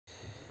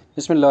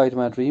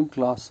Bismillahirrahmanirrahim.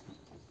 Class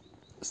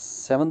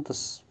 7th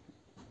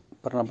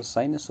पढ़ना बस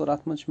science और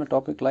अथ में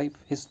topic life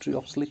history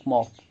of slick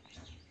moth.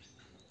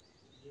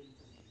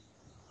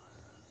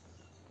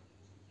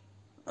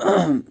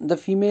 The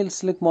female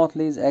slick moth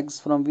lays eggs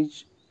from which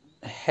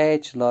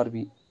hatch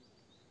larvae,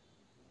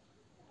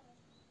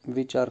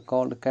 which are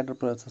called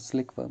caterpillars or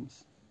slickworms.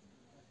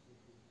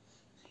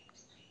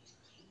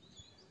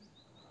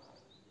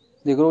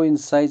 They grow in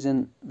size,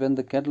 and when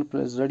the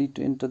caterpillar is ready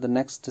to enter the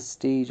next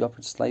stage of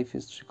its life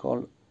history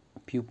called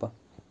pupa.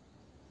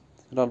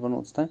 The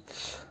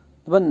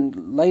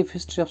life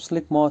history of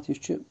slick moth is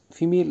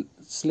female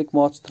slick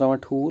moths throw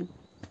ٹھوٗل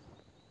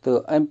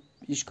تہٕ اَمہِ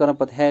یہِ چھُ کران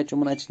پَتہٕ hatch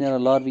یِمن اَتہِ چھِ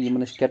نیران لاروی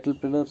یِمن أسۍ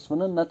caterpillars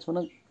وَنان نَتہٕ چھِ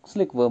وَنان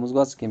سلِک ؤرمٕز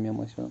گۄژٕ کیٚمۍ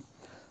یِم ٲسۍ وَنان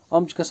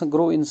یِم چھِ گژھان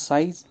گرو اِن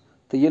سایز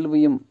تہٕ ییٚلہِ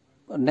وۄنۍ یِم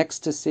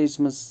نیکسٹ سٹیجَس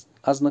منٛز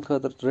اَژنہٕ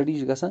خٲطرٕ ریڈی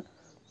چھِ گژھان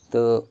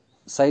تہٕ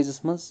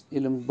سایزَس منٛز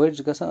ییٚلہِ یِم بٔڑۍ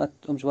چھِ گژھان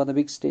یِم چھِ واتان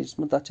بیٚکِس سٹیجَس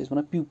منٛز تَتھ چھِ أسۍ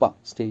وَنان پیوپا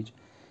stage.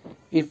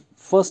 If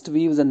first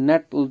ویٖوز a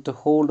net to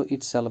hold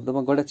it self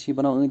دَپان گۄڈٕنٮ۪تھ چھِ یہِ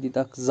بَناوان أنٛدۍ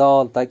أنٛدۍ اکھ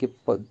زال تاکہِ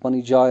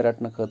پَنٕنۍ جاے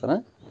رَٹنہٕ خٲطرٕ.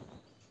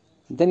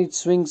 Then it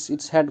swings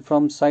its head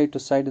from side to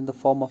side in the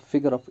form of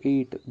figure of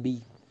 8B.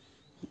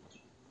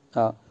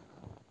 تہٕ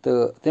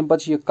تَمہِ پَتہٕ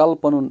چھِ یہِ کَلہٕ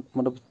پَنُن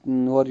مطلب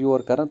اورٕ یور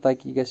کران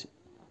تاکہِ یہِ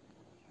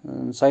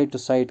گژھِ سایڈ ٹُو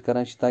سایڈ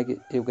کران چھِ تاکہِ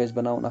یہِ گژھِ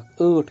بَناوُن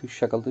اکھ ٲٹھ ہِش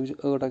شکل تُہۍ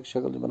وٕچھِو ٲٹھ اکھ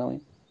شکل چھِ بَناوٕنۍ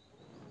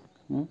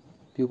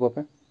پیوپا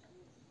پٮ۪ٹھ.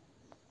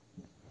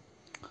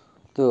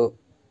 تہٕ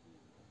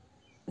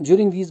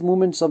during these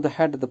movements of the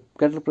head the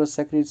caterpillar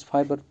secretes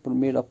fiber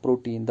made of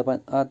protein. دَپان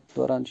اَتھ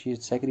دوران چھِ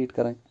یہِ سیکریٹ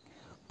کران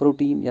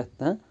پروٹیٖن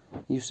یَتھ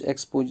یُس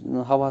ایٚکسپوز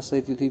ہوا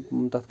سۭتۍ یُتھُے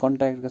تَتھ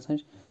کانٹیکٹ گژھان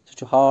چھُ سُہ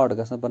چھُ ہارڈ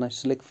گژھان بَنان چھُ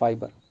سلِک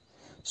fibre.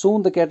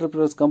 Soon the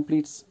caterpillar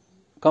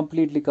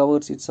completely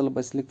covers itself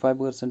by slick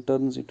fibers and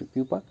turns into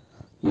pupa.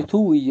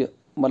 یُتھُے یہِ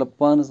مطلب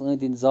پانَس أنٛدۍ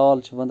أنٛدۍ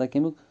زال چھِ وَنان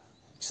کَمیُک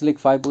سلِک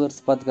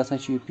فایبٲرٕس پَتہٕ گژھان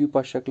چھُ یہِ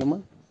پیوپا شکلہِ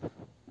منٛز.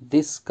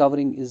 This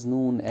covering is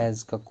known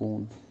as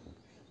cocoon.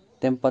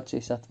 تَمہِ پَتہٕ چھِ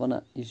أسۍ اَتھ وَنان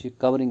یُس یہِ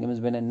کورِنٛگ أمِس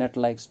بَنیو نیٹ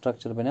لایک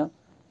سٹرکچر بَنیو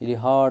ییٚلہِ یہِ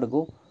ہارڈ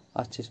گوٚو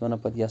اَتھ چھِ أسۍ وَنان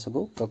پَتہٕ یہِ ہسا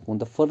گوٚو cocoon.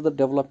 The further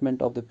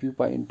development of the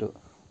pupa into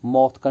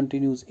moth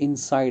continues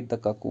inside the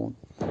cocoon.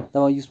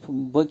 دَپان یُس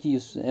باقٕے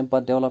یُس اَمہِ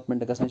پَتہٕ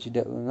ڈیولپمنٹ گژھان چھِ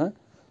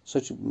سۄ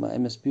چھِ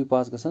أمِس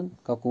پیوپاہَس گژھان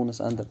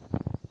cocoonَس اَندر.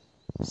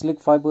 Slick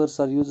fibers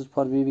are used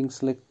for weaving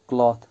slick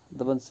cloth.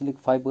 دَپان سلِک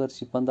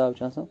فایبٲرٕس یہِ پَنداو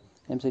چھِ آسان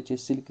اَمہِ سۭتۍ چھِ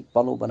أسۍ سِلکٕکۍ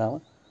پَلو بَناوان.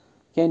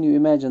 Can you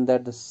imagine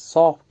that the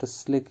soft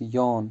slick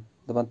yarn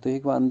دَپان تُہۍ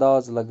ہیٚکوا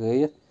اَنداز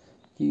لگٲیِتھ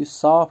کہِ یُس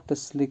سافٹ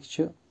سلِک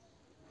چھُ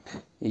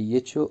یہِ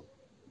چھُ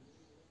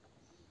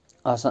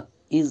آسان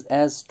is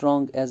as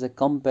strong as a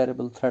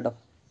comparable thread of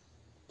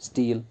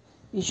steel.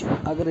 یہِ چھُ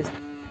اَگر أسۍ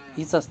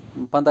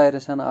ییٖژاہ پَندارِ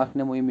أسۍ اَنان اکھ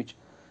نِمو ییٚمِچ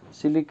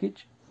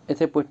سِلکٕچ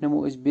یِتھٕے پٲٹھۍ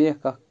نِمو أسۍ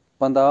بیاکھ اکھ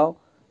پَنداو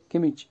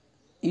کَمِچ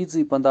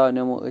ییٖژٕے پَنداو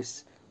نِمو أسۍ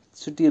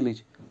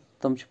سٹیٖلٕچ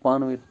تِم چھِ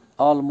پانہٕ ؤنۍ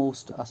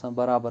آلموسٹ آسان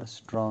برابر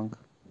سٹرانگ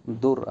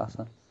دوٚر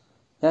آسان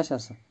کیاہ چھِ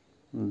آسان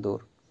دوٚر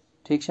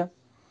ٹھیٖک چھا.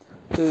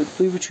 تہٕ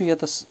تُہۍ وٕچھِو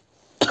ییٚتَس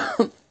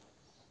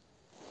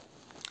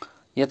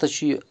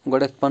چھُ یہِ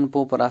گۄڈٕنیتھ پَن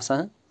پوپر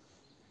آسان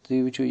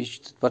تُہۍ وٕچھِو یہِ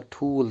چھُ پَتہٕ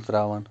ٹھوٗل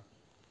تراوان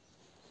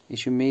یہِ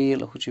چھُ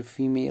میل ہُہ چھُ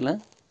فیٖمیل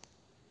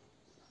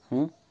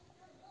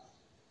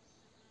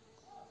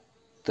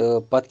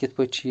تہٕ پَتہٕ کِتھ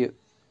پٲٹھۍ چھِ یہِ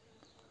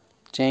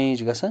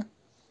چینج گژھان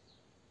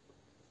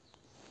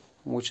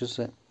وٕچھِو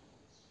سا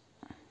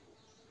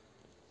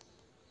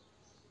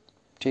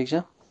ٹھیٖک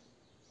چھا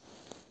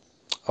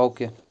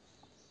اوکے.